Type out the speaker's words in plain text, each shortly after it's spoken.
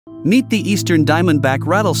Meet the Eastern Diamondback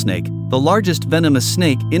Rattlesnake, the largest venomous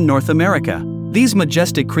snake in North America. These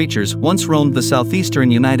majestic creatures once roamed the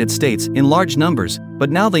southeastern United States in large numbers,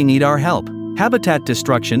 but now they need our help. Habitat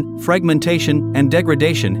destruction, fragmentation, and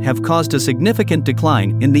degradation have caused a significant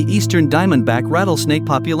decline in the Eastern Diamondback rattlesnake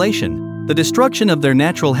population. The destruction of their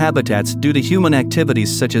natural habitats due to human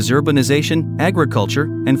activities such as urbanization, agriculture,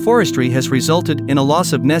 and forestry has resulted in a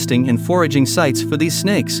loss of nesting and foraging sites for these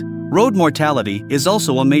snakes. Road mortality is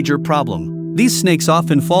also a major problem. These snakes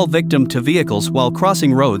often fall victim to vehicles while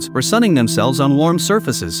crossing roads or sunning themselves on warm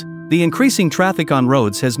surfaces. The increasing traffic on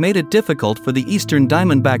roads has made it difficult for the Eastern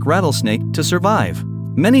Diamondback rattlesnake to survive.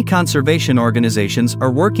 Many conservation organizations are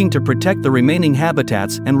working to protect the remaining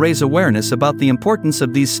habitats and raise awareness about the importance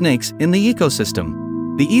of these snakes in the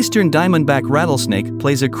ecosystem. The Eastern Diamondback rattlesnake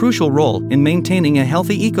plays a crucial role in maintaining a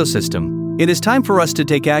healthy ecosystem. It is time for us to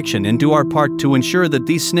take action and do our part to ensure that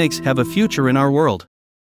these snakes have a future in our world.